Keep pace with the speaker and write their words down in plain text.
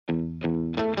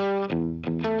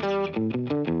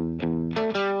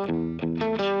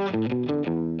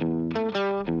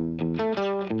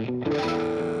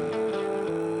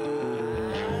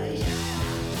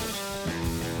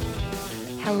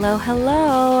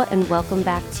Hello, and welcome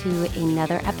back to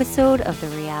another episode of The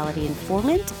Reality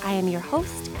Informant. I am your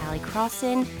host, Allie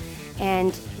Crossan,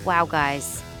 and wow,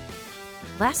 guys,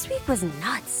 last week was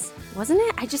nuts, wasn't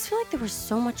it? I just feel like there was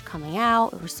so much coming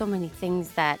out. There were so many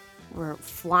things that were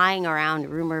flying around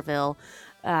Rumorville.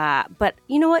 But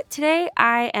you know what? Today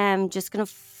I am just going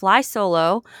to fly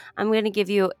solo. I'm going to give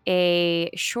you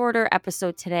a shorter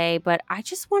episode today, but I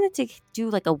just wanted to do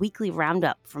like a weekly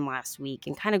roundup from last week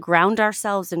and kind of ground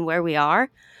ourselves in where we are.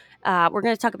 We're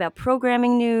going to talk about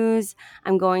programming news.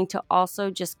 I'm going to also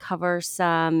just cover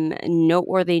some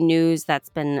noteworthy news that's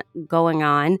been going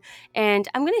on. And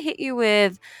I'm going to hit you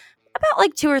with about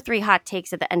like 2 or 3 hot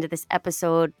takes at the end of this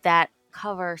episode that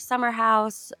cover Summer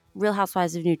House, Real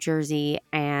Housewives of New Jersey,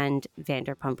 and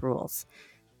Vanderpump Rules.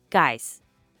 Guys,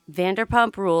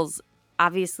 Vanderpump Rules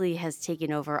obviously has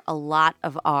taken over a lot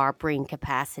of our brain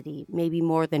capacity, maybe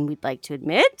more than we'd like to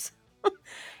admit.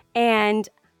 And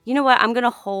you know what? I'm going to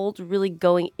hold really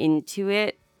going into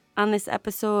it on this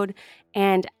episode.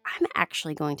 And I'm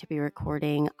actually going to be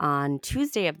recording on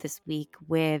Tuesday of this week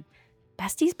with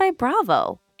Besties by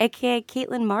Bravo, aka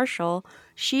Caitlin Marshall.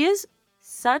 She is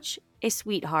such a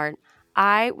sweetheart.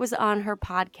 I was on her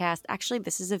podcast. Actually,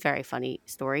 this is a very funny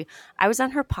story. I was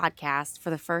on her podcast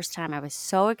for the first time. I was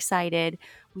so excited.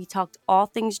 We talked all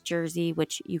things Jersey,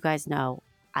 which you guys know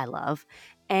I love.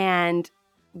 And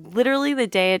literally the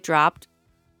day it dropped,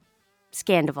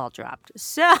 Scandival dropped.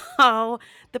 So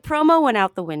the promo went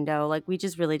out the window. Like, we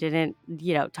just really didn't,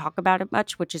 talk about it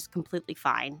much, which is completely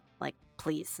fine. Like,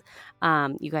 please.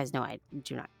 You guys know I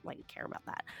do not care about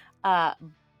that.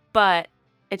 But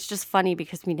it's just funny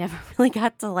because we never really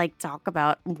got to talk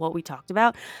about what we talked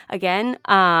about again.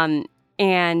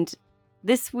 And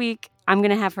this week I'm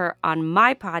going to have her on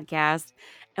my podcast,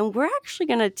 and we're actually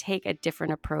going to take a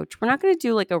different approach. We're not going to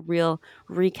do a real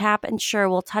recap, and sure,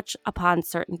 we'll touch upon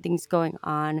certain things going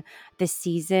on this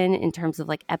season in terms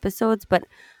of episodes, but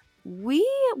we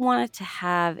wanted to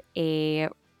have a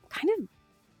kind of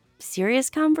serious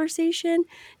conversation,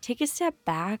 take a step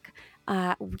back.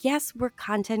 Yes, we're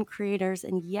content creators,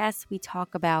 and yes, we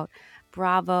talk about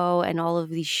Bravo and all of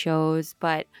these shows,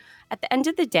 but at the end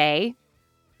of the day,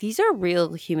 these are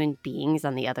real human beings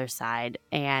on the other side,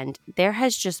 and there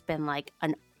has just been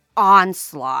an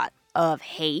onslaught of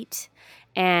hate.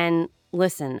 And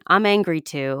listen, I'm angry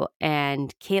too,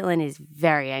 and Caitlin is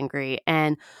very angry,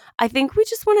 and I think we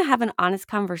just want to have an honest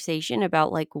conversation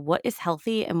about what is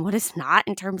healthy and what is not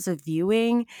in terms of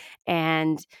viewing,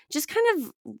 and just kind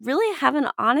of really have an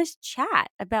honest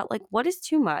chat about what is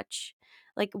too much.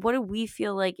 What do we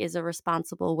feel is a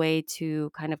responsible way to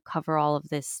kind of cover all of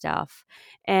this stuff?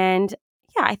 And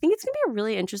yeah, I think it's going to be a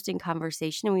really interesting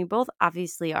conversation. And we both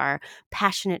obviously are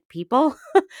passionate people.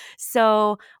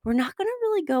 So we're not going to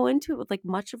really go into it with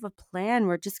much of a plan.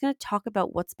 We're just going to talk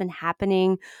about what's been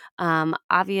happening.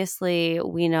 Obviously,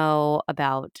 we know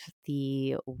about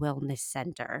the wellness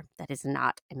center that is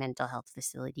not a mental health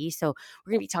facility. So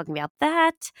we're going to be talking about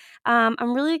that.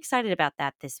 I'm really excited about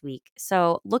that this week.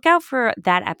 So look out for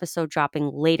that episode dropping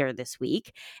later this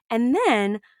week. And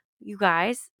then, you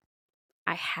guys,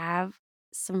 I have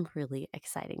some really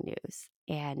exciting news,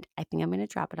 and I think I'm going to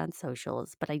drop it on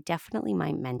socials, but I definitely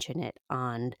might mention it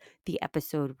on the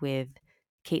episode with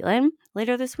Caitlin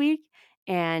later this week.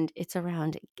 And it's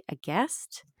around a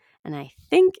guest. And I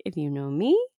think if you know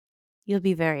me, you'll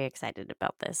be very excited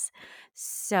about this.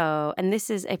 So, and this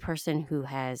is a person who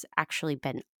has actually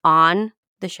been on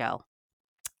the show,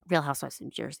 Real Housewives of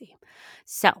New Jersey.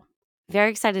 So, very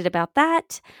excited about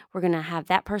that. We're going to have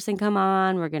that person come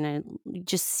on. We're going to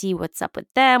just see what's up with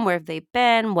them, where have they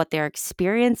been, what their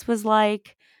experience was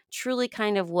like. Truly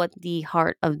kind of what the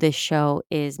heart of this show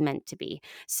is meant to be.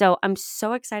 So I'm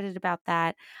so excited about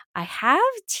that. I have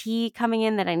tea coming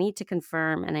in that I need to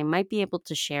confirm, and I might be able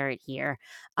to share it here.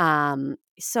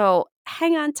 So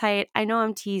hang on tight. I know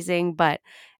I'm teasing, but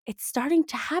it's starting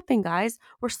to happen, guys.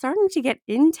 We're starting to get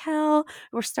intel.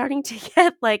 We're starting to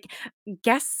get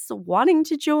guests wanting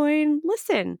to join.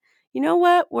 Listen, you know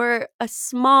what? We're a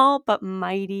small but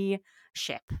mighty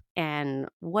ship, and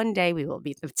one day we will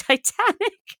be the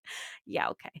Titanic. Yeah,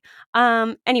 okay.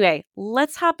 Anyway,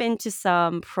 let's hop into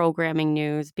some programming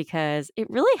news because it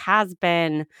really has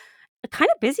been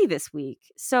kind of busy this week.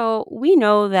 So we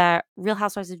know that Real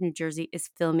Housewives of New Jersey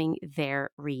is filming their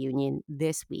reunion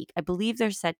this week. I believe they're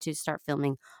set to start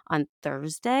filming on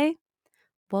Thursday.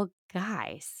 Well,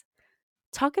 guys,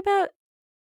 talk about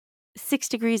 6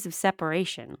 degrees of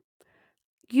separation.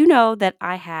 You know that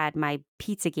I had my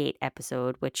Pizzagate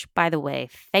episode, which, by the way,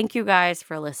 thank you guys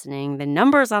for listening. The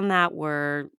numbers on that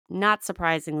were not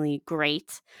surprisingly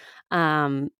great.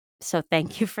 So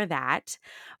thank you for that.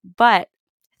 But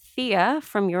Thea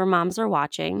from Your Moms Are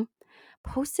Watching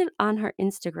posted on her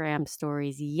Instagram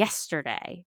stories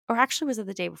yesterday, or actually was it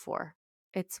the day before?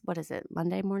 It's what is it?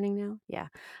 Monday morning now? Yeah.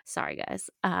 Sorry guys.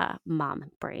 Mom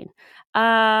brain.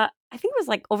 I think it was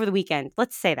like over the weekend.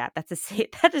 Let's say that. That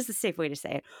is a safe way to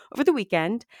say it. Over the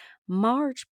weekend,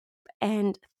 Marge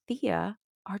and Thea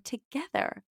are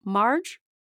together. Marge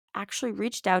actually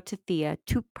reached out to Thea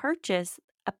to purchase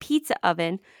a pizza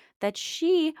oven that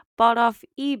she bought off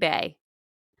eBay.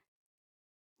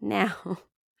 Now,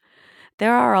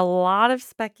 there are a lot of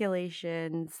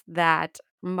speculations that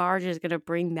Marge is going to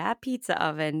bring that pizza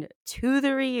oven to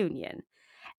the reunion.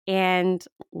 And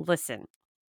listen,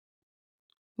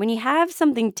 when you have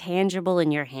something tangible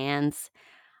in your hands,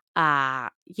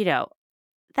 you know,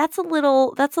 that's a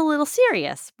little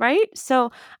serious, right?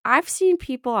 So I've seen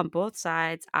people on both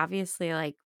sides obviously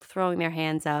like throwing their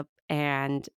hands up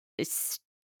and it's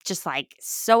just like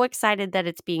so excited that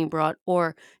it's being brought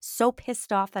or so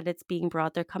pissed off that it's being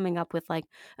brought. They're coming up with like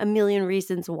a million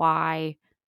reasons why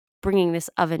bringing this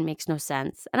oven makes no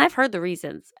sense. And I've heard the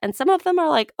reasons. And some of them are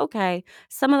like, okay.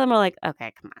 Some of them are like,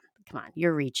 okay, come on.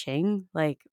 You're reaching.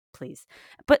 Like, please.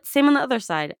 But same on the other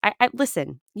side. I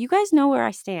listen, you guys know where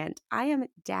I stand. I am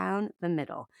down the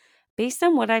middle. Based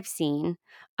on what I've seen,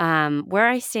 where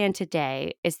I stand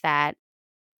today is that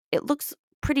it looks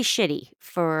pretty shitty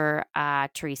for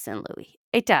Teresa and Louie.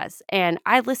 It does. And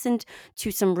I listened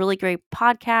to some really great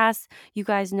podcasts. You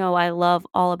guys know I love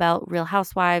all about Real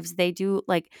Housewives. They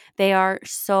are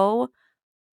so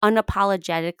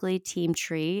unapologetically team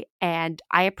tree, and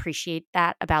I appreciate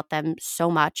that about them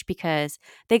so much because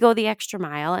they go the extra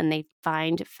mile and they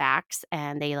find facts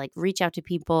and they like reach out to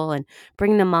people and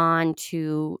bring them on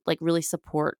to like really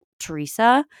support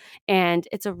Teresa. And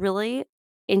it's a really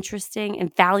interesting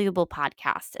and valuable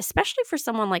podcast, especially for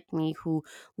someone like me who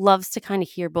loves to kind of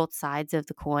hear both sides of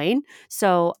the coin.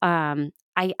 So I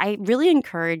really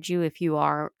encourage you, if you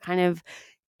are kind of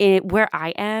where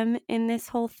I am in this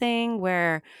whole thing,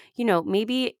 where,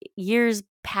 maybe years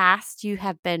past you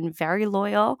have been very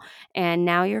loyal and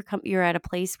now you're at a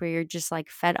place where you're just like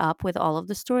fed up with all of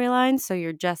the storylines. So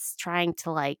you're just trying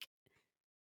to like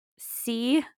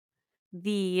see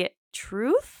the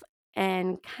truth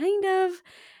and kind of,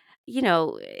 you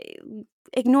know, eh,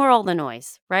 ignore all the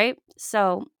noise, right?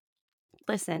 So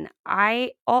listen,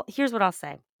 here's what I'll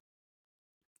say.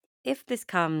 If this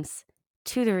comes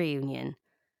to the reunion,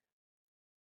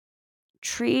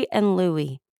 Tree and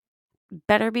Louie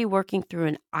better be working through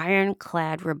an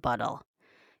ironclad rebuttal.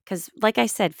 Because, like I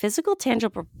said, physical,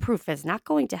 tangible proof is not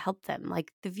going to help them.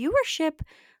 Like the viewership,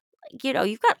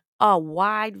 you've got a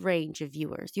wide range of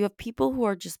viewers. You have people who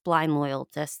are just blind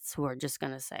loyalists who are just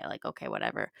going to say, like, okay,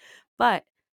 whatever. But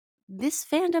this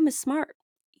fandom is smart.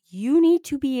 You need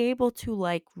to be able to,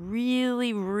 like,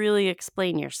 really, really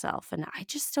explain yourself. And I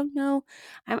just don't know.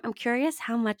 I'm curious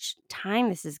how much time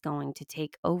this is going to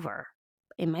take over.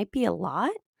 It might be a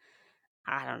lot.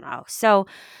 I don't know. So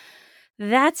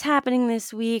that's happening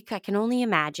this week. I can only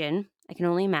imagine.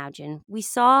 We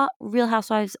saw Real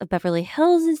Housewives of Beverly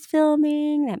Hills is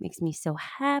filming. That makes me so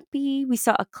happy. We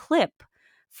saw a clip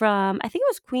from, I think it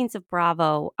was Queens of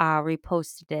Bravo,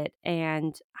 reposted it,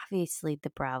 and obviously the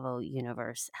Bravo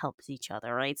universe helps each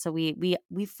other, right? So we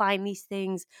find these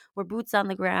things. We're boots on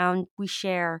the ground. We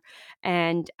share,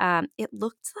 and it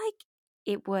looked like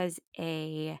it was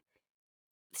a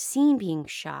scene being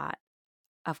shot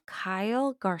of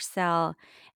Kyle, Garcelle,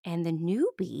 and the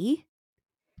newbie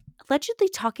allegedly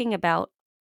talking about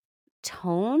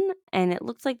tone, and it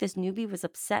looks like this newbie was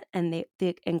upset, and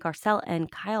and Garcelle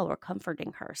and Kyle were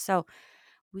comforting her. So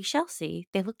we shall see.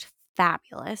 They looked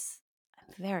fabulous.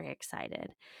 I'm very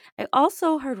excited. I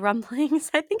also heard rumblings.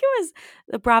 I think it was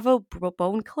the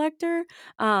Bone Collector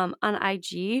on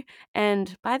IG.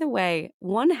 And by the way,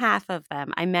 one half of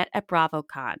them I met at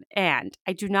BravoCon, and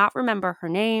I do not remember her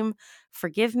name.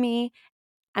 Forgive me.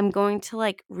 I'm going to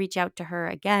like reach out to her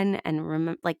again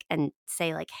and and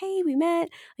say like, "Hey, we met.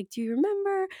 Like, do you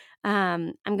remember?"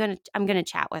 I'm going to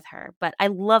chat with her. But I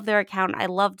love their account. I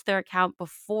loved their account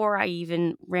before I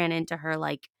even ran into her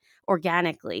like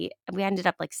organically. We ended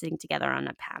up like sitting together on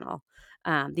a panel.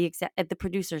 At the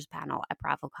producers panel at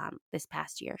BravoCon this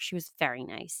past year. She was very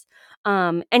nice.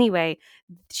 Anyway,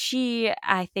 she,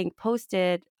 I think,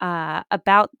 posted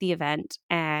about the event,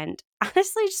 and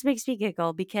honestly, it just makes me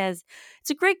giggle because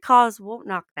it's a great cause. Won't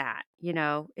knock that.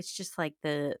 It's just like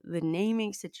the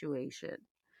naming situation.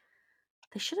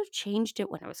 They should have changed it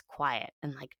when it was quiet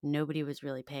and like nobody was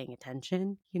really paying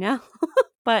attention.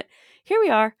 But here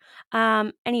we are.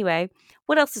 Anyway,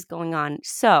 what else is going on?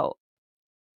 So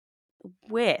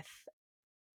with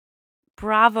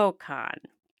BravoCon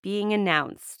being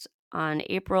announced on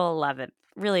April 11th,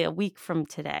 really a week from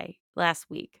today, last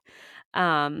week,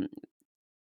 um,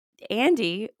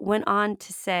 Andy went on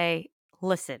to say,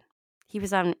 listen, he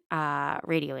was on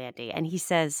Radio Andy, and he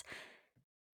says,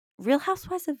 Real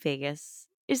Housewives of Vegas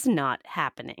is not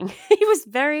happening. He was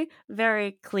very,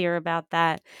 very clear about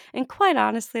that. And quite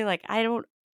honestly, like I don't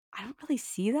really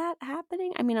see that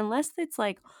happening. I mean, unless it's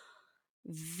like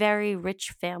very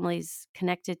rich families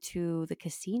connected to the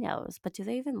casinos, but do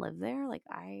they even live there? Like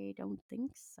I don't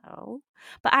think so.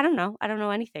 But I don't know. I don't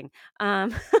know anything. I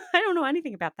don't know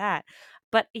anything about that.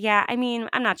 But yeah, I mean,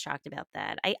 I'm not shocked about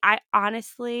that. I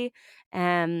honestly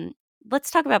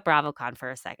let's talk about BravoCon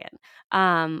for a second.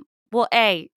 Well,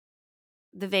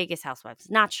 the Vegas Housewives.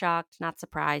 Not shocked, not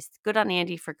surprised. Good on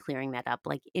Andy for clearing that up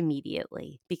like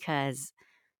immediately because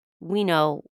we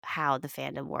know how the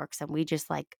fandom works and we just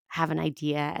like have an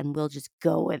idea and we'll just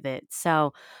go with it.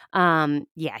 So,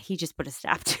 yeah, he just put a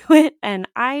stop to it and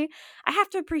I have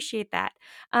to appreciate that.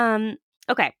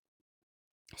 Okay.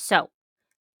 So,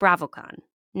 BravoCon.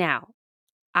 Now,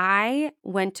 I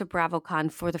went to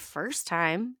BravoCon for the first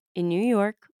time in New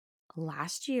York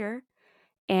last year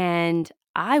and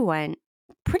I went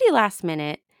pretty last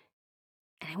minute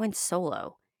and I went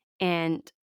solo. And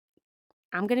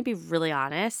I'm going to be really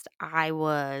honest, I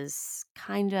was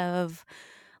kind of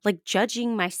like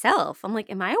judging myself. I'm like,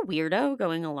 am I a weirdo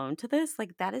going alone to this?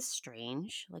 Like, that is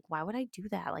strange. Like, why would I do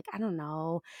that? Like, I don't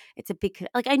know. It's a big,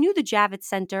 like, I knew the Javits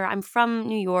Center. I'm from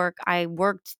New York. I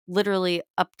worked literally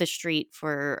up the street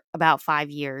for about 5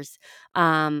 years.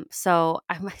 So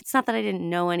it's not that I didn't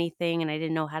know anything and I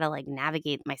didn't know how to like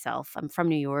navigate myself. I'm from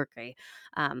New York.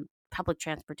 Public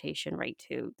transportation right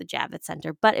to the Javits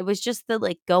Center, but it was just the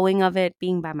like going of it,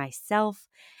 being by myself.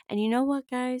 And you know what,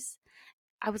 guys?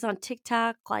 I was on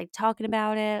TikTok, like talking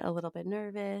about it, a little bit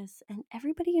nervous, and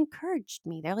everybody encouraged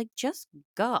me. They're like, just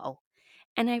go.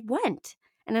 And I went.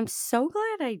 And I'm so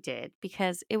glad I did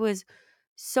because it was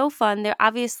so fun. There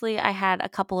obviously I had a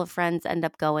couple of friends end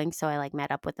up going, so I like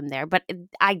met up with them there. But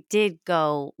I did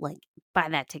go like buy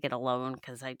that ticket alone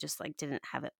because I just like didn't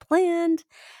have it planned.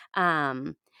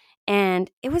 Um, and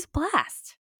it was a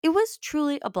blast. It was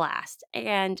truly a blast.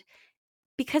 And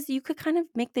because you could kind of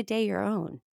make the day your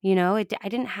own. I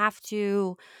didn't have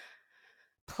to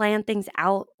plan things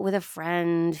out with a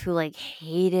friend who like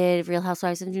hated Real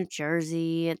Housewives of New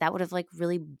Jersey. That would have like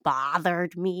really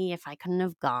bothered me if I couldn't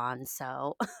have gone.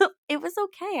 So it was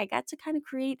okay. I got to kind of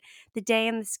create the day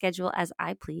and the schedule as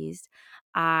I pleased.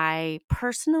 I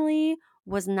personally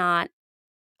was not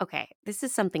okay. This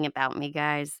is something about me,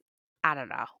 guys. I don't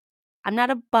know. I'm not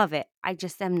above it. I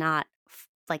just am not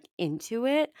like into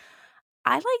it.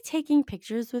 I like taking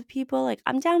pictures with people. Like,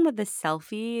 I'm down with the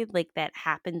selfie, like, that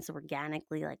happens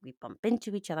organically. Like, we bump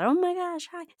into each other. Oh my gosh,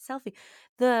 hi, selfie.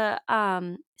 The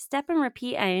step and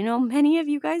repeat, and I know many of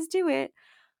you guys do it.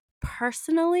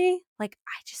 Personally, like,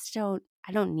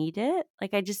 I don't need it.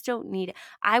 Like, I just don't need it.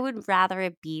 I would rather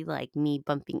it be like me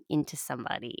bumping into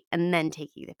somebody and then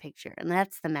taking the picture. And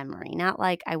that's the memory. Not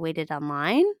like I waited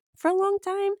online for a long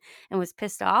time and was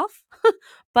pissed off.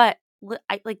 But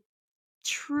I like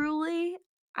truly,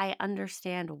 I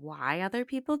understand why other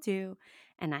people do,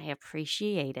 and I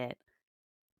appreciate it.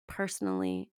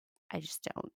 Personally, I just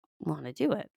don't want to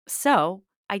do it. So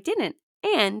I didn't.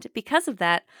 And because of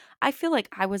that, I feel like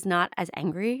I was not as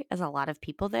angry as a lot of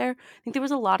people there. I think there was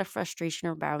a lot of frustration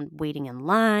around waiting in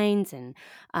lines. And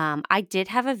I did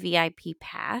have a VIP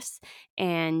pass.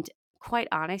 And quite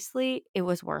honestly, it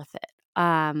was worth it.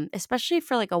 Especially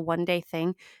for like a 1 day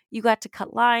thing. You got to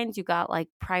cut lines, you got like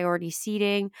priority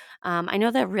seating. I know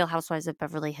that Real Housewives of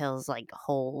Beverly Hills like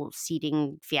whole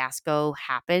seating fiasco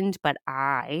happened, but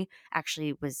I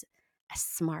actually was a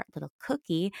smart little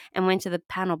cookie and went to the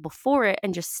panel before it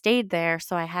and just stayed there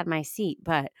so I had my seat.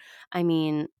 But I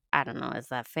mean, I don't know, is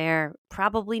that fair?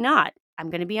 Probably not. I'm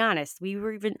going to be honest. We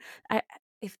were even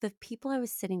if the people I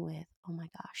was sitting with, oh my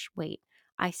gosh, wait.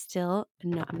 I still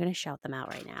no, I'm going to shout them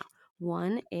out right now.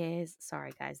 One is,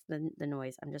 sorry guys, the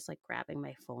noise. I'm just like grabbing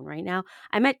my phone right now.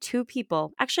 I met 2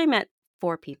 people. Actually, I met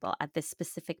 4 people at this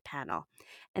specific panel,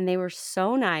 and they were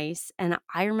so nice. And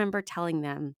I remember telling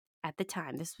them at the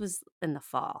time, this was in the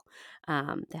fall,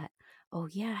 that, oh,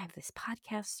 yeah, I have this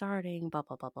podcast starting, blah,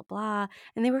 blah, blah, blah, blah.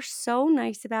 And they were so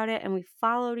nice about it. And we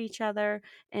followed each other.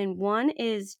 And one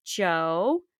is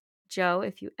Joe. Joe,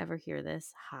 if you ever hear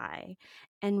this, hi.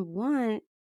 And one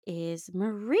is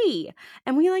Marie.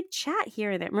 And we like chat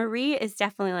here and there. Marie is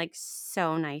definitely like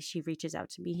so nice. She reaches out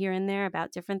to me here and there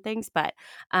about different things. But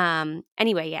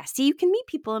anyway, yeah. See, you can meet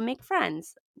people and make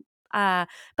friends. But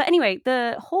anyway,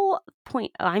 the whole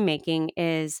point I'm making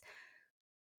is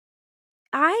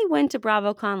I went to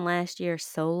BravoCon last year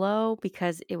solo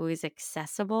because it was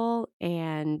accessible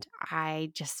and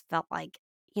I just felt like,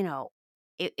 you know,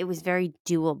 it was very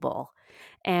doable.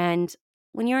 And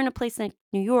when you're in a place like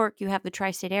New York, you have the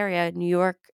tri state area, New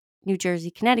York, New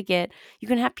Jersey, Connecticut, you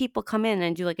can have people come in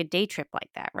and do like a day trip like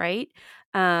that, right?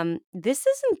 This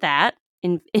isn't that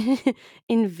in,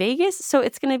 in Vegas. So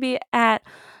it's going to be at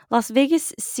Las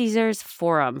Vegas Caesars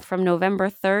Forum from November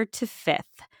 3rd to 5th.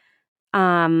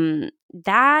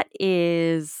 That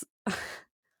is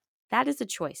that is a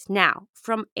choice. Now,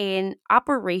 from an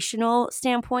operational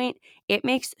standpoint, it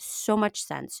makes so much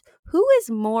sense. Who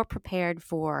is more prepared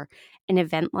for an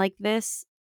event like this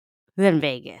than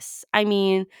Vegas? I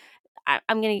mean,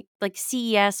 I'm gonna like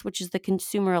CES, which is the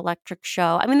Consumer Electric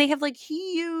Show. I mean, they have like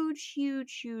huge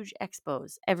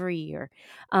expos every year.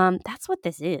 That's what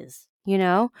this is, you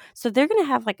know. So they're gonna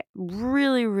have like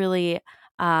really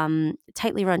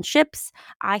tightly run ships.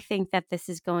 I think that this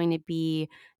is going to be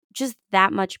just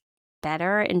that much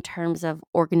better in terms of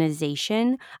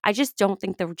organization. I just don't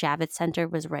think the Javits Center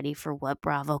was ready for what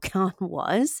BravoCon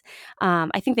was.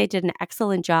 I think they did an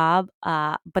excellent job,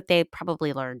 but they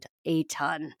probably learned a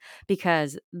ton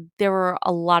because there were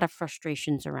a lot of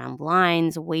frustrations around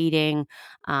lines, waiting,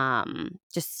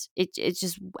 it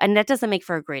just and that doesn't make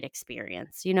for a great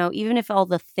experience. You know, even if all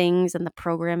the things and the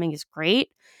programming is great,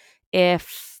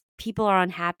 if people are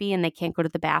unhappy and they can't go to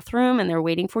the bathroom and they're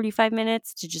waiting 45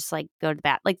 minutes to just like go to the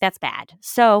bath, like that's bad.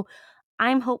 So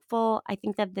I'm hopeful. I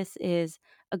think that this is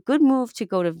a good move to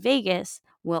go to Vegas.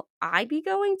 Will I be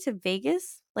going to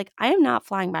Vegas? Like, I am not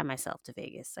flying by myself to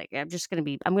Vegas. Like, I'm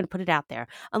going to put it out there.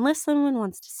 Unless someone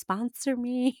wants to sponsor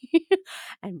me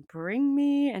and bring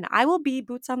me, and I will be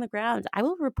boots on the ground. I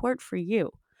will report for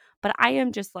you. But I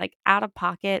am just like out of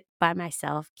pocket by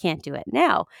myself. Can't do it.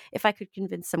 Now, if I could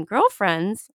convince some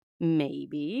girlfriends,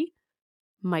 maybe.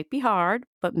 Might be hard,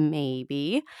 but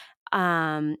maybe.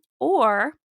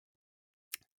 Or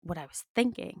what I was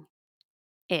thinking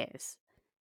is,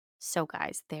 so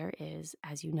guys, there is,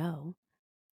 as you know,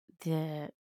 the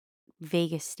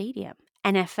Vegas Stadium,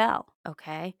 NFL,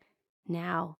 okay?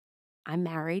 Now, I'm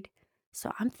married,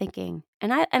 so I'm thinking,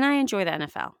 and I enjoy the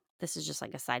NFL. This is just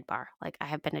like a sidebar. Like I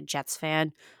have been a Jets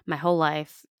fan my whole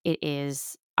life. It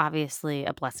is obviously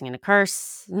a blessing and a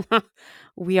curse.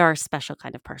 We are a special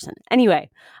kind of person.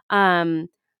 Anyway, I'm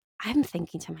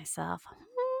thinking to myself,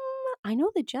 I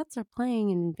know the Jets are playing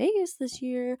in Vegas this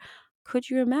year. Could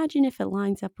you imagine if it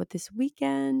lines up with this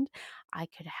weekend? I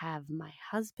could have my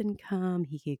husband come.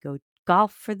 He could go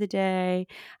golf for the day.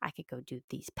 I could go do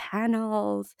these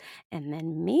panels and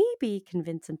then maybe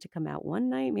convince him to come out one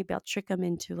night. Maybe I'll trick him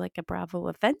into like a Bravo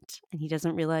event and he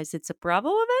doesn't realize it's a Bravo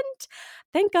event.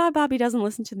 Thank God Bobby doesn't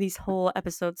listen to these whole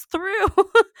episodes through.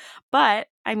 But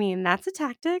I mean, that's a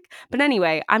tactic. But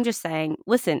anyway, I'm just saying,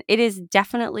 listen, it is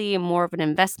definitely more of an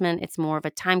investment. It's more of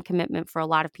a time commitment for a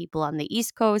lot of people on the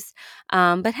East Coast.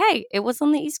 But hey, it was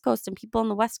on the East Coast and people on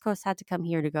the West Coast had to come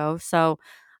here to go. So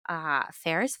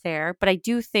fair is fair. But I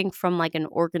do think from like an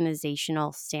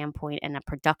organizational standpoint and a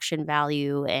production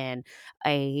value and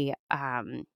a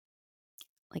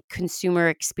like consumer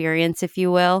experience, if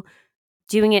you will,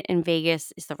 doing it in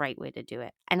Vegas is the right way to do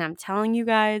it. And I'm telling you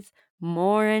guys,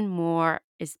 more and more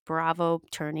is Bravo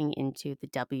turning into the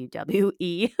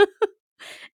WWE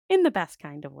in the best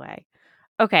kind of way.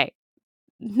 Okay,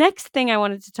 next thing I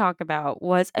wanted to talk about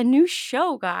was a new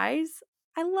show, guys.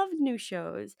 I love new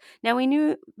shows. Now we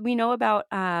know about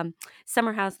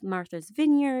Summer House Martha's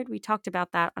Vineyard. We talked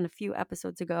about that on a few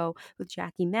episodes ago with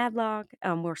Jackie Madlock.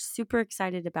 We're super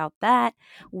excited about that.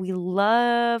 We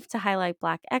love to highlight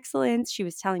Black excellence. She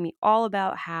was telling me all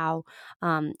about how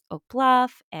Oak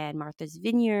Bluff and Martha's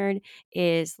Vineyard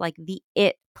is like the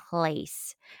it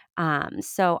place.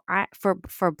 So I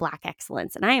for Black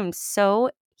excellence, and I am so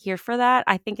here for that.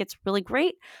 I think it's really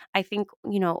great. I think,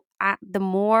 the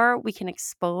more we can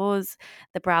expose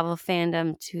the Bravo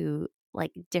fandom to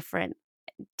like different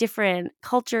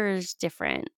cultures,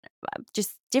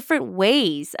 just different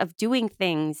ways of doing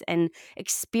things and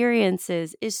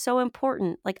experiences is so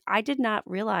important. Like I did not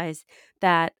realize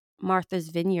that Martha's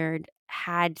Vineyard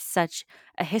had such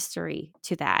a history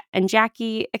to that. And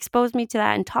Jackie exposed me to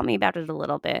that and taught me about it a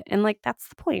little bit. And like that's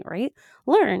the point, right?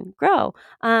 Learn, grow.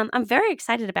 I'm very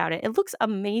excited about it. It looks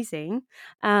amazing.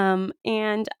 And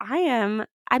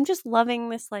I'm just loving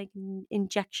this like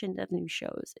injection of new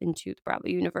shows into the Bravo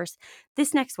universe.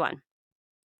 This next one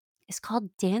is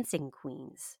called Dancing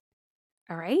Queens.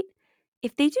 All right.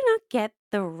 If they do not get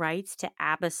the rights to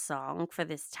ABBA's song for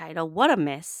this title, what a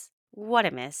miss. What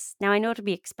a miss. Now I know it'll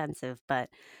be expensive, but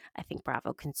I think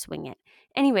Bravo can swing it.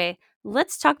 Anyway,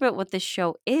 let's talk about what this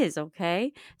show is,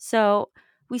 okay? So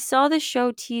we saw this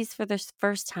show teased for the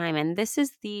first time, and this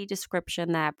is the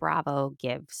description that Bravo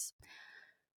gives.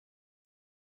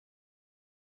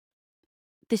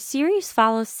 The series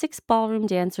follows 6 ballroom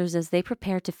dancers as they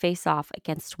prepare to face off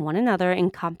against one another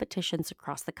in competitions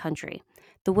across the country.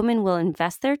 The women will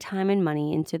invest their time and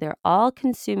money into their all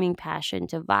consuming passion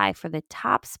to vie for the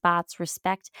top spots,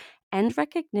 respect, and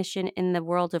recognition in the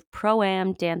world of pro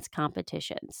am dance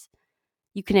competitions.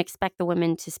 You can expect the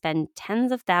women to spend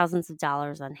tens of thousands of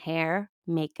dollars on hair,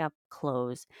 makeup,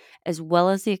 clothes, as well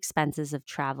as the expenses of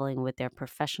traveling with their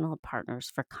professional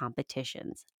partners for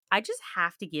competitions. I just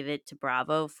have to give it to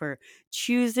Bravo for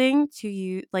choosing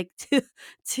to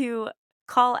to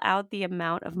call out the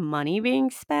amount of money being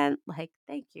spent. Like,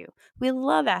 thank you. We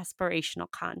love aspirational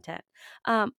content.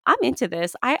 I'm into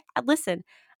this. I listen.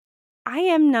 I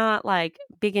am not like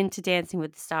big into Dancing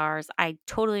with the Stars. I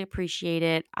totally appreciate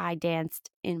it. I danced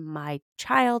in my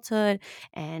childhood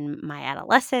and my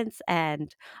adolescence,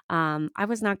 and I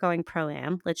was not going pro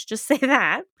am. Let's just say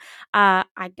that.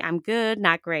 I'm good,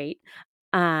 not great,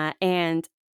 and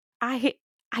I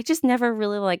I just never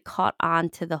really like caught on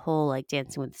to the whole like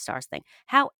Dancing with the Stars thing.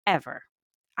 However,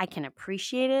 I can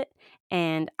appreciate it,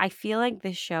 and I feel like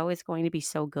this show is going to be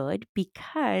so good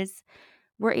because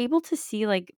we're able to see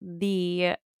like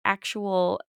the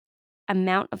actual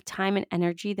amount of time and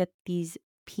energy that these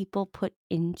people put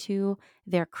into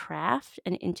their craft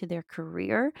and into their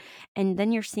career. And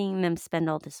then you're seeing them spend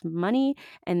all this money,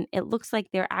 and it looks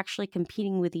like they're actually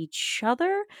competing with each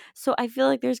other. So I feel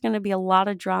like there's going to be a lot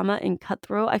of drama and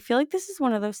cutthroat. I feel like this is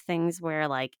one of those things where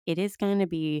like it is going to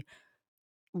be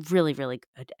really, really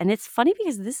good. And it's funny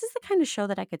because this is the kind of show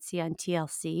that I could see on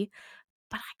TLC,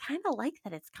 but I kind of like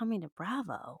that it's coming to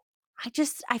Bravo.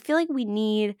 I feel like we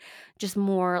need just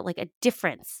more like a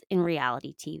difference in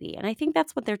reality TV. And I think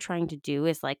that's what they're trying to do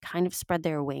is like kind of spread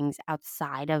their wings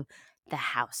outside of the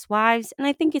housewives. And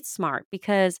I think it's smart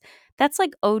because that's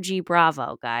like OG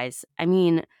Bravo, guys. I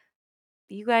mean,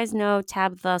 you guys know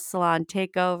Tabitha Salon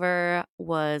Takeover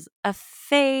was a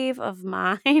fave of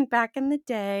mine back in the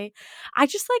day. I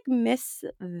just like miss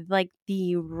like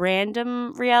the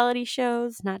random reality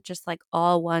shows, not just like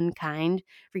all one kind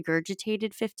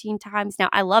regurgitated 15 times. Now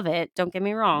I love it, don't get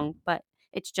me wrong, but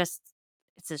it's just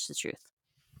the truth.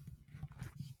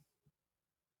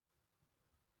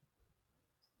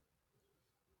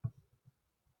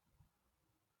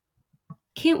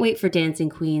 Can't wait for Dancing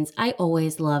Queens. I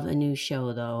always love a new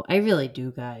show though. I really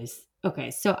do, guys. Okay,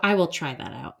 so I will try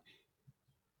that out.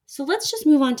 So let's just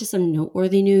move on to some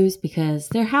noteworthy news because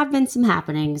there have been some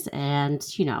happenings, and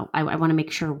I want to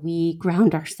make sure we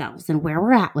ground ourselves and where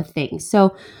we're at with things.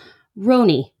 So,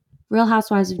 RHONY, Real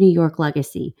Housewives of New York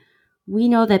legacy. We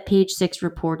know that Page Six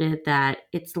reported that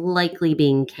it's likely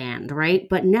being canned, right?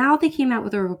 But now they came out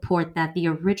with a report that the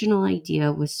original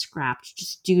idea was scrapped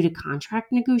just due to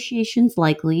contract negotiations,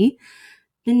 likely.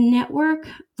 The network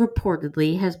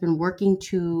reportedly has been working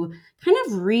to kind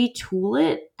of retool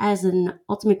it as an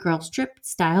Ultimate Girls Trip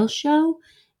style show.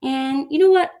 And you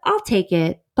know what? I'll take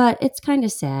it, but it's kind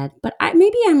of sad. But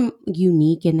maybe I'm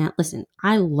unique in that. Listen,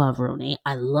 I love Roni.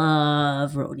 I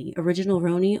love Roni. Original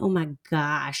Roni. Oh my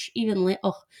gosh.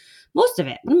 Most of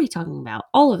it. What am I talking about?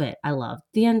 All of it. I love.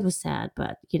 The end was sad,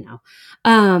 but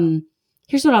Um,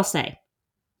 here's what I'll say.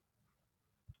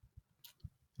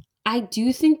 I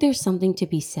do think there's something to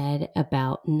be said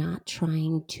about not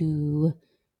trying to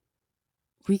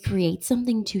recreate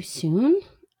something too soon.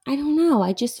 I don't know.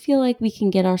 I just feel like we can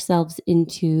get ourselves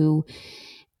into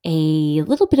a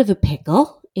little bit of a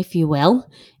pickle, if you will,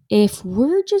 if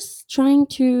we're just trying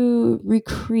to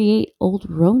recreate old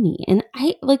Roni. And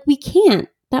we can't.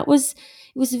 It was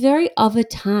very of a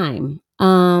time.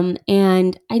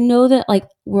 And I know that like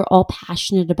we're all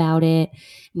passionate about it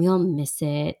and we all miss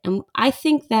it. And I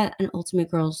think that an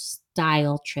Ultimate Girls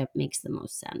style trip makes the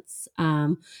most sense.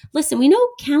 Listen, we know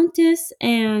Countess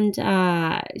and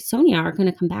Sonia are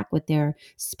going to come back with their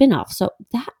spin-off. So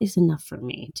that is enough for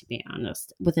me, to be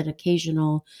honest, with an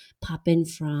occasional pop in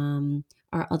from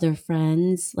our other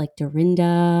friends like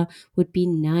Dorinda would be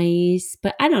nice.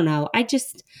 But I don't know.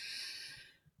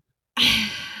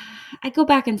 I go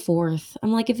back and forth.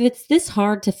 I'm like, if it's this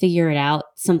hard to figure it out,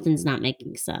 something's not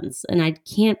making sense. And I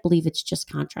can't believe it's just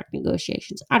contract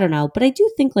negotiations. I don't know. But I do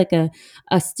think like a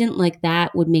stint like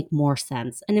that would make more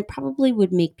sense. And it probably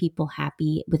would make people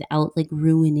happy without like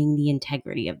ruining the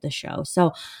integrity of the show.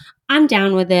 So I'm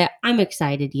down with it. I'm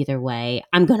excited either way.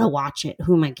 I'm going to watch it.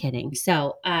 Who am I kidding?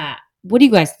 So, What do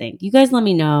you guys think? You guys let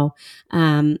me know.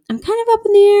 I'm kind of up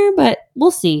in the air, but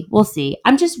we'll see. We'll see.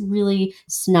 I'm just really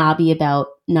snobby about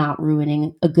not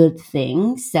ruining a good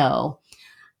thing. So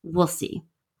we'll see.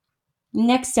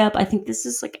 Next up, I think this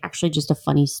is like actually just a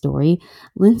funny story.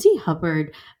 Lindsay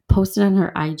Hubbard posted on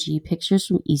her IG pictures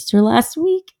from Easter last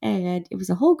week, and it was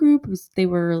a whole group. They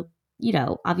were,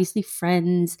 obviously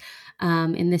friends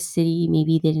in the city.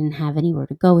 Maybe they didn't have anywhere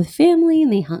to go with family,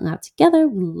 and they hung out together.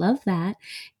 We love that.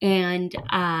 And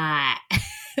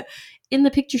in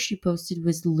the picture she posted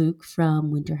was Luke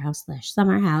from Winter House /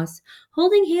 Summer House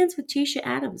holding hands with Tasha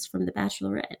Adams from The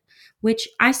Bachelorette, which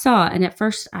I saw, and at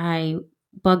first I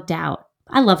bugged out.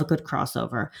 I love a good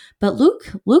crossover, but Luke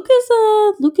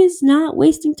is not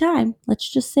wasting time. Let's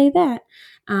just say that.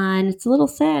 And it's a little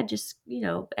sad, just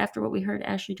after what we heard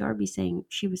Ashley Darby saying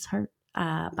she was hurt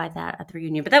by that at the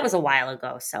reunion, but that was a while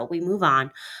ago. So we move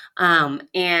on,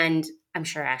 and I'm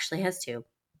sure Ashley has too.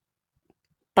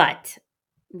 But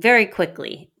very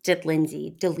quickly did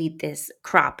Lindsay delete this,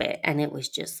 crop it, and it was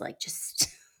just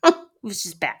it was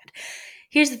just bad.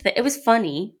 Here's the thing: it was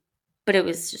funny, but it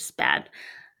was just bad.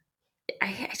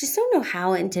 I just don't know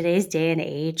how in today's day and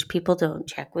age people don't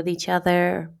check with each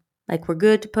other. Like, we're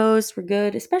good to post, we're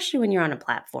good, especially when you're on a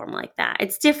platform like that.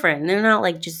 It's different. They're not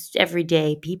like just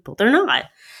everyday people. They're not.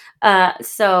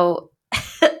 So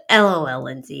LOL,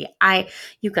 Lindsay.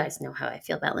 You guys know how I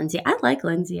feel about Lindsay. I like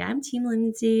Lindsay. I'm team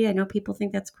Lindsay. I know people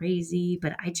think that's crazy,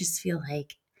 but I just feel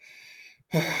like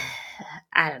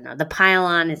I don't know. The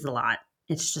pile-on is a lot.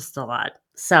 It's just a lot.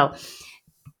 So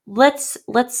let's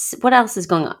what else is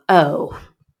going on? Oh,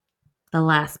 the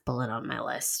last bullet on my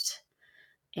list.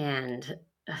 And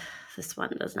this one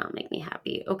does not make me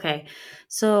happy. Okay.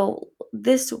 So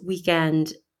this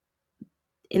weekend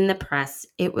in the press,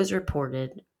 it was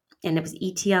reported, and it was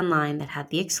ET Online that had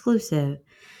the exclusive,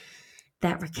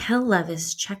 that Raquel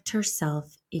Leviss checked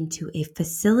herself into a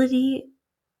facility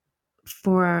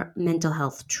for mental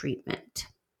health treatment.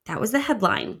 That was the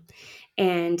headline.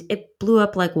 And it blew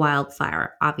up like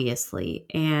wildfire, obviously.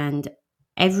 And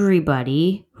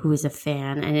everybody who was a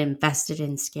fan and invested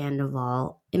in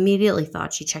Scandoval immediately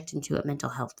thought she checked into a mental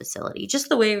health facility. Just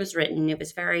the way it was written, it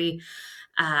was very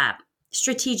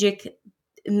strategic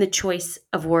in the choice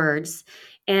of words.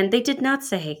 And they did not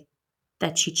say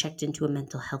that she checked into a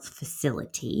mental health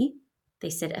facility. They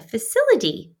said a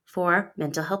facility for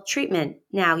mental health treatment.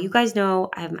 Now, you guys know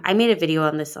I made a video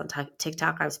on this on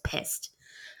TikTok. I was pissed.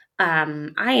 I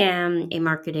am a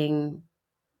marketing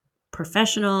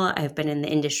professional. I've been in the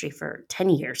industry for 10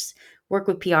 years, work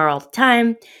with PR all the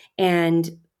time, and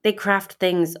they craft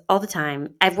things all the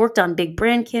time. I've worked on big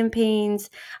brand campaigns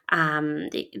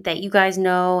that you guys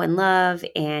know and love.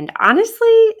 And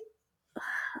honestly,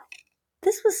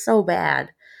 this was so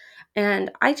bad.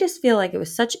 And I just feel like it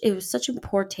was such in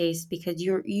poor taste, because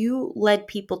you led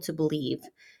people to believe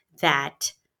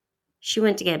that she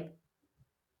went to get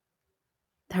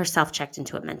herself checked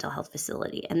into a mental health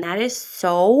facility. And that is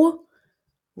so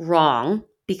wrong,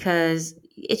 because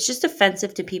it's just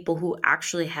offensive to people who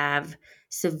actually have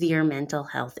severe mental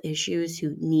health issues,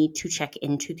 who need to check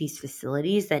into these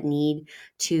facilities, that need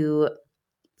to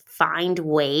find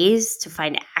ways to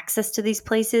find access to these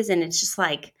places. And it's just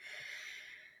like,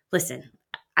 listen,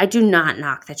 I do not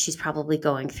knock that she's probably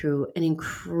going through an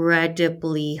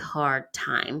incredibly hard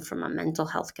time from a mental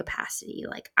health capacity.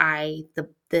 Like,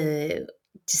 the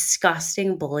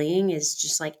disgusting bullying is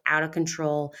just like out of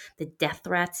control. The death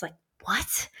threats, like,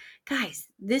 what? Guys,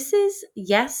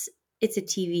 yes, it's a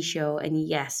TV show. And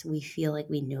yes, we feel like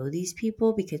we know these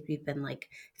people because we've been like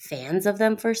fans of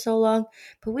them for so long,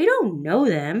 but we don't know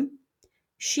them.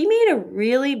 She made a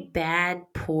really bad,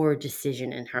 poor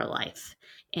decision in her life.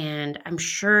 And I'm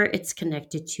sure it's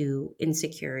connected to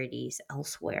insecurities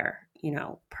elsewhere,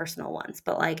 personal ones.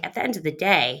 But like, at the end of the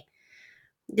day,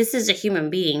 this is a human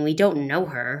being. We don't know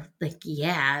her. Like,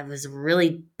 yeah, it was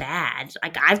really bad.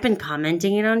 Like, I've been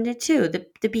commenting on it too.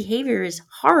 The behavior is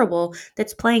horrible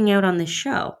that's playing out on this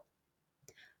show.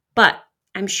 But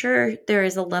I'm sure there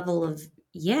is a level of,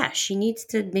 yeah, she needs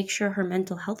to make sure her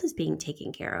mental health is being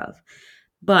taken care of.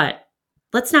 But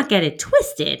let's not get it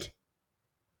twisted.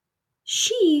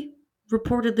 She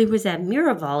reportedly was at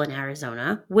Miraval in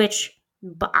Arizona, which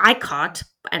I caught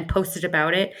and posted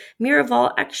about it.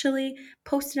 Miraval actually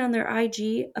posted on their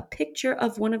IG a picture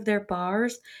of one of their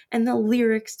bars and the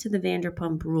lyrics to the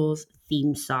Vanderpump Rules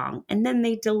theme song. And then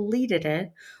they deleted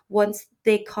it once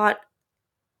they caught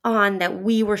on that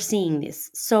we were seeing this.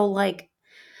 So, like,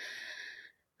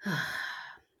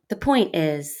 the point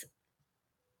is,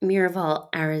 Miraval,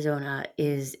 Arizona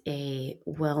is a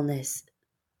wellness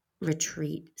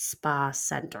retreat spa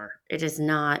center. It is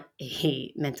not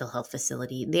a mental health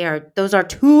facility. Those are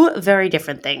two very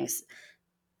different things.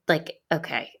 Like,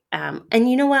 okay. And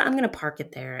you know what? I'm going to park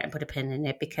it there and put a pin in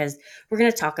it because we're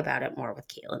going to talk about it more with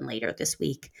Caitlin later this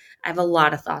week. I have a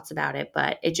lot of thoughts about it,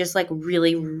 but it just like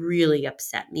really, really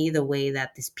upset me the way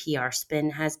that this PR spin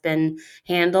has been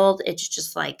handled. It's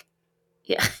just like,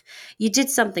 yeah, you did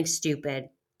something stupid.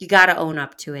 You got to own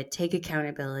up to it. Take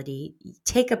accountability.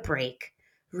 Take a break.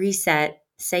 Reset.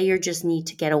 Say you just need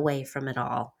to get away from it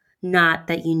all. Not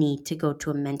that you need to go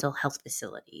to a mental health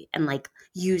facility and like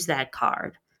use that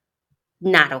card.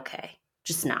 Not okay.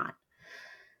 Just not.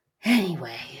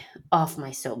 Anyway, off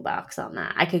my soapbox on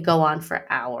that. I could go on for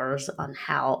hours on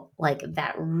how like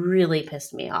that really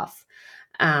pissed me off.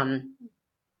 Um,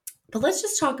 but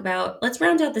let's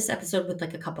round out this episode with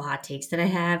like a couple hot takes that I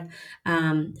have.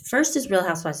 First is Real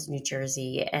Housewives of New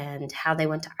Jersey and how they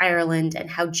went to Ireland and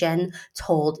how Jen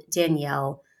told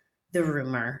Danielle the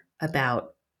rumor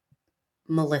about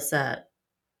Melissa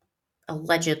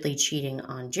allegedly cheating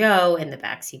on Joe in the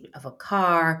backseat of a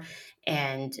car.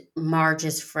 And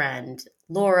Marge's friend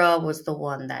Laura was the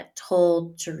one that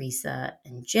told Teresa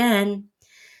and Jen.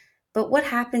 But what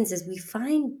happens is we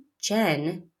find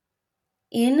Jen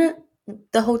in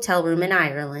the hotel room in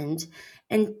Ireland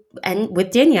and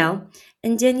with Danielle,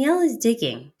 and Danielle is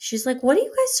digging. She's like, "What are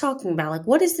you guys talking about? Like,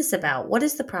 what is this about? What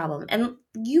is the problem?" And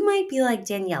you might be like,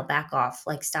 "Danielle, back off.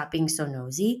 Like, stop being so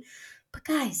nosy." But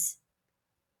guys,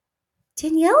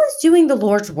 Danielle is doing the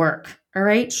Lord's work. All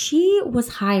right. She was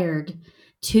hired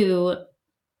to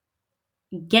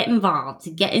get involved, to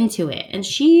get into it. And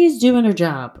she's doing her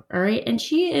job. All right. And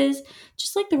she is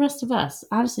just like the rest of us.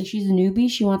 Honestly, she's a newbie.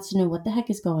 She wants to know what the heck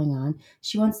is going on.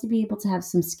 She wants to be able to have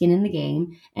some skin in the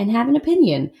game and have an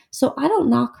opinion. So I don't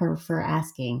knock her for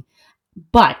asking.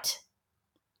 But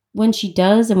when she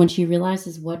does and when she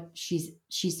realizes what she's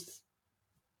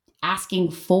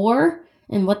asking for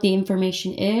and what the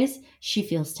information is, she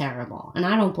feels terrible. And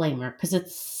I don't blame her because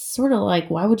it's sort of like,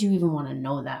 why would you even want to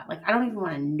know that? Like, I don't even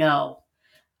want to know.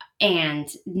 And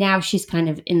now she's kind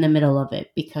of in the middle of it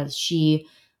because she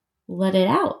let it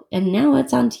out and now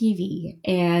it's on TV.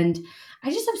 And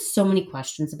I just have so many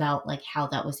questions about like how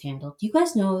that was handled. You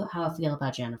guys know how I feel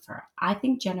about Jennifer. I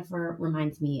think Jennifer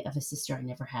reminds me of a sister I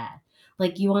never had.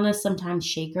 Like you want to sometimes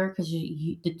shake her because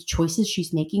the choices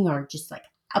she's making are just like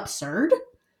absurd.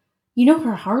 You know,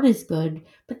 her heart is good.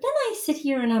 But then I sit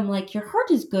here and I'm like, your heart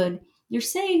is good. You're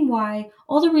saying why,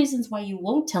 all the reasons why you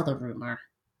won't tell the rumor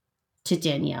to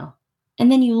Danielle.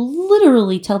 And then you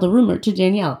literally tell the rumor to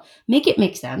Danielle. Make it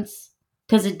make sense,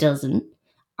 because it doesn't.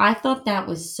 I thought that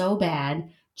was so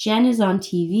bad. Jen is on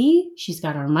TV. She's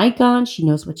got her mic on. She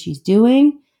knows what she's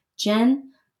doing.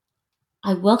 Jen,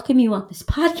 I welcome you on this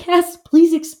podcast.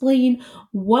 Please explain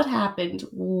what happened.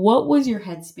 What was your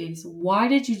headspace? Why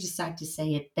did you decide to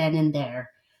say it then and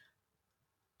there?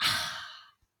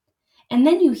 And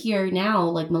then you hear now,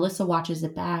 like Melissa watches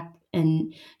it back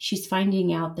and she's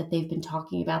finding out that they've been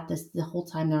talking about this the whole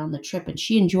time they're on the trip and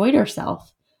she enjoyed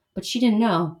herself, but she didn't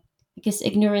know. I guess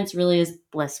ignorance really is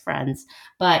bliss, friends.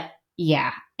 But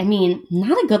yeah, I mean,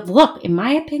 not a good look, in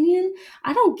my opinion.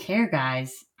 I don't care,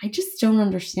 guys. I just don't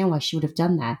understand why she would have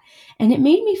done that. And it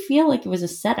made me feel like it was a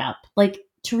setup. Like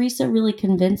Teresa really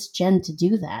convinced Jen to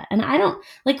do that. And I don't,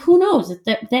 like, who knows?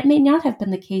 That may not have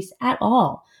been the case at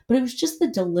all. But it was just the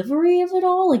delivery of it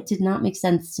all, like, did not make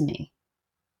sense to me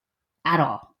at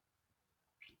all.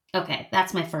 Okay,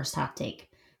 that's my first hot take.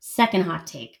 Second hot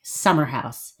take, Summer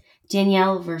House.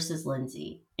 Danielle versus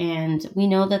Lindsay. And we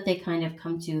know that they kind of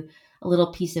come to a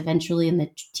little piece eventually in the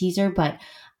teaser, but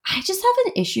I just have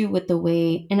an issue with the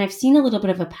way, and I've seen a little bit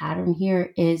of a pattern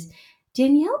here, is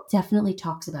Danielle definitely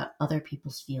talks about other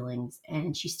people's feelings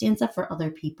and she stands up for other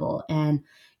people and,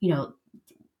 you know,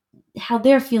 how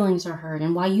their feelings are hurt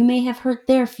and why you may have hurt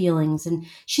their feelings. And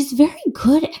she's very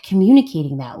good at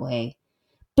communicating that way.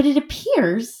 But it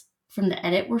appears from the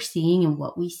edit we're seeing and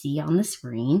what we see on the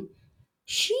screen,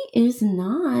 she is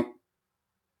not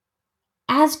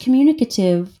as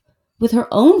communicative with her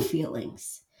own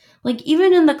feelings. Like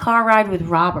even in the car ride with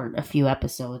Robert a few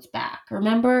episodes back,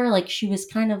 remember? Like she was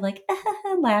kind of like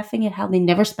laughing at how they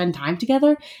never spend time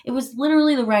together. It was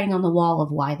literally the writing on the wall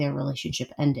of why their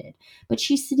relationship ended. But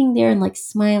she's sitting there and like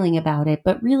smiling about it.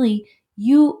 But really,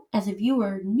 you as a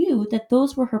viewer knew that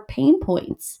those were her pain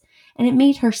points. And it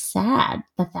made her sad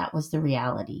that that was the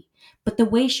reality. But the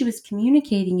way she was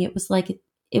communicating it was like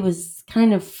it was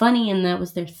kind of funny and that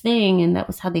was their thing and that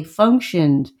was how they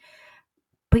functioned.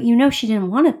 But you know she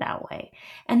didn't want it that way.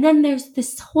 And then there's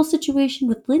this whole situation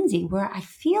with Lindsay where I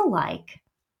feel like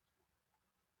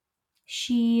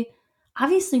she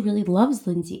obviously really loves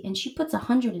Lindsay, and she puts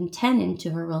 110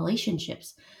 into her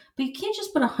relationships. But you can't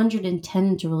just put 110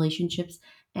 into relationships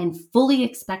and fully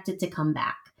expect it to come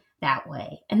back that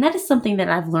way. And that is something that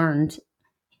I've learned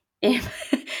in,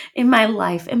 in my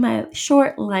life, in my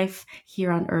short life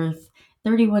here on earth,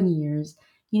 31 years.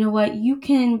 You know what? You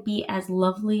can be as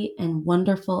lovely and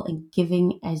wonderful and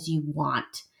giving as you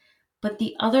want. But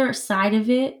the other side of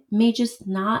it may just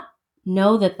not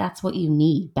know that that's what you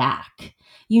need back.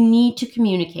 You need to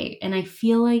communicate. And I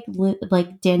feel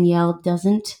like Danielle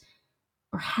doesn't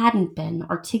or hadn't been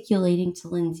articulating to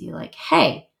Lindsay, like,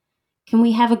 hey, can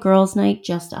we have a girls' night,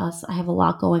 just us? I have a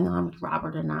lot going on with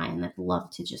Robert and I'd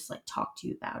love to just like talk to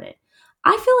you about it.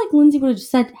 I feel like Lindsay would have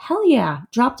just said, hell yeah,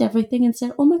 dropped everything and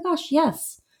said, oh my gosh,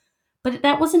 yes. But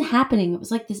that wasn't happening. It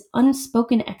was like this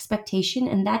unspoken expectation,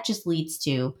 and that just leads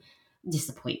to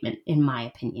disappointment, in my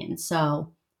opinion.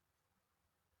 So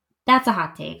that's a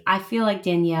hot take. I feel like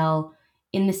Danielle,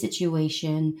 in the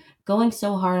situation, going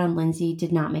so hard on Lindsay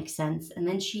did not make sense. And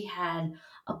then she had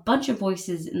a bunch of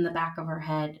voices in the back of her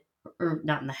head, or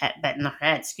not in the head, but in her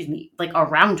head, excuse me, like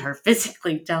around her,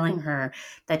 physically telling her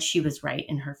that she was right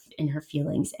in her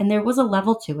feelings. And there was a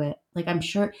level to it. Like, I'm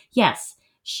sure, yes,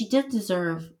 she did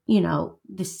deserve,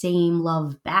 the same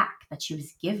love back that she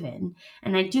was given.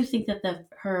 And I do think that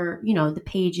the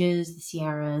Paiges, the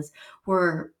Sierras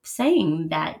were saying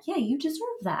that, yeah, you deserve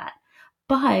that.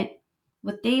 But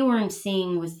what they weren't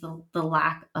seeing was the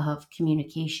lack of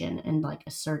communication and like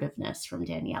assertiveness from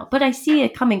Danielle. But I see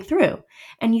it coming through.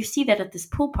 And you see that at this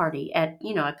pool party at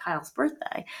Kyle's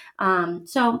birthday.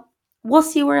 So we'll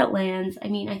see where it lands. I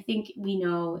mean, I think we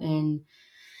know in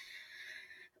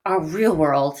our real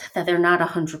world that they're not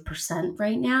 100%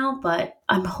 right now, but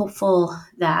I'm hopeful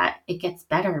that it gets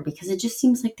better because it just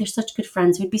seems like they're such good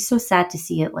friends. It would be so sad to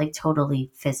see it like totally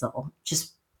fizzle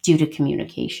just due to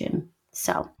communication.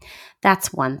 So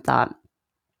that's one thought.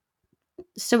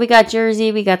 So we got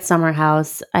Jersey, we got Summer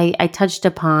House. I touched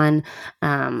upon,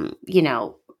 excuse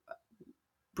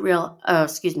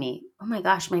me. Oh my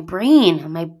gosh, my brain.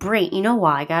 You know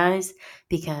why, guys?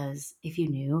 Because if you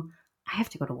knew, I have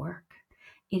to go to work.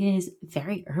 It is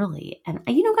very early. And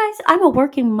guys, I'm a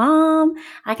working mom.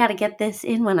 I got to get this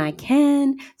in when I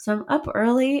can. So I'm up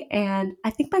early and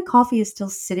I think my coffee is still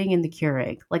sitting in the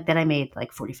Keurig, like that I made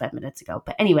like 45 minutes ago.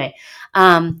 But anyway,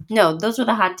 no, those were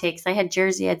the hot takes. I had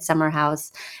Jersey at Summer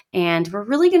House, and we're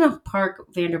really going to park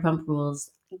Vanderpump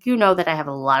Rules. You know that I have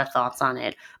a lot of thoughts on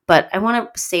it, but I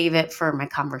want to save it for my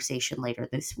conversation later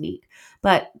this week.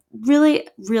 But really,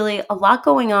 really a lot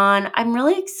going on. I'm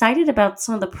really excited about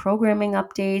some of the programming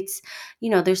updates.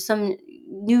 There's some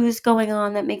news going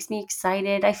on that makes me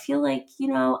excited. I feel like, I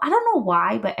don't know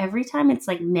why, but every time it's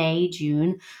like May,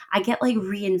 June, I get like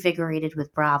reinvigorated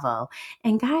with Bravo.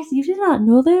 And guys, you did not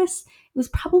know this. It was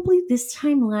probably this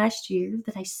time last year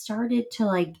that I started to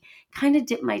like kind of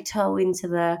dip my toe into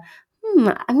the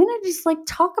I'm going to just like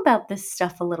talk about this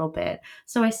stuff a little bit.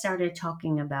 So I started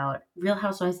talking about Real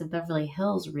Housewives of Beverly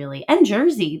Hills, really, and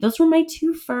Jersey. Those were my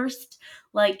two first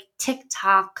like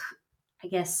TikTok, I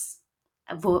guess,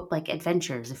 like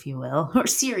adventures, if you will, or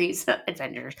series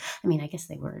adventures. I mean, I guess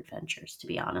they were adventures, to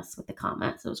be honest, with the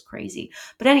comments. It was crazy.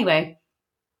 But anyway,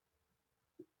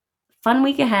 fun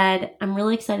week ahead. I'm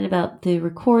really excited about the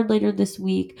record later this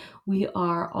week. We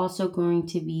are also going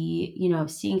to be,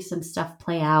 seeing some stuff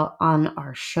play out on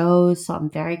our shows. So I'm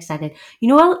very excited. You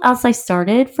know what else I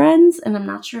started, friends? And I'm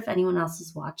not sure if anyone else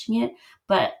is watching it,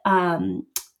 but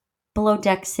Below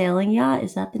Deck Sailing Yacht.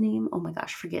 Is that the name? Oh my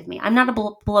gosh, forgive me. I'm not a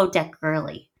below deck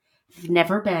girly. I've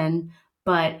never been.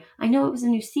 But I know it was a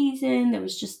new season. There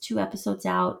was just 2 episodes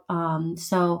out,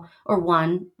 or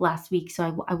one last week.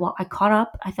 So I caught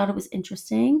up. I thought it was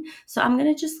interesting. So I'm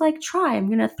going to just like try. I'm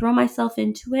going to throw myself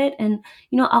into it. And,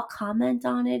 I'll comment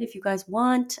on it if you guys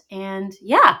want. And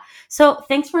yeah. So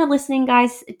thanks for listening,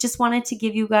 guys. Just wanted to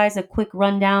give you guys a quick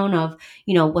rundown of,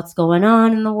 what's going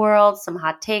on in the world, some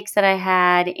hot takes that I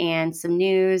had, and some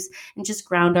news, and just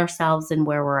ground ourselves in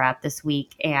where we're at this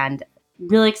week. And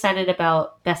really excited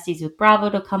about Besties with Bravo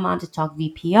to come on to talk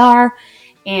VPR,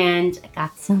 and I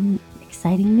got some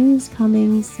exciting news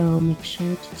coming, so make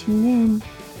sure to tune in.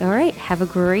 All right, have a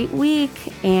great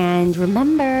week, and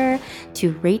remember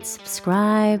to rate,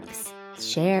 subscribe,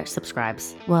 share,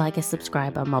 subscribes. Well, I guess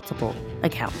subscribe on multiple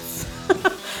accounts.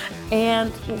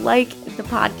 And like the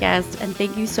podcast, and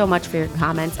thank you so much for your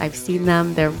comments. I've seen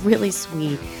them. They're really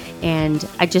sweet, and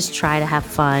I just try to have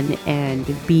fun and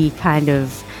be kind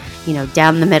of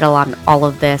down the middle on all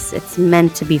of this. It's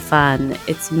meant to be fun.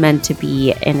 It's meant to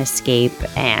be an escape,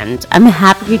 and I'm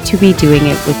happy to be doing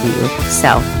it with you.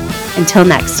 So until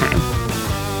next time.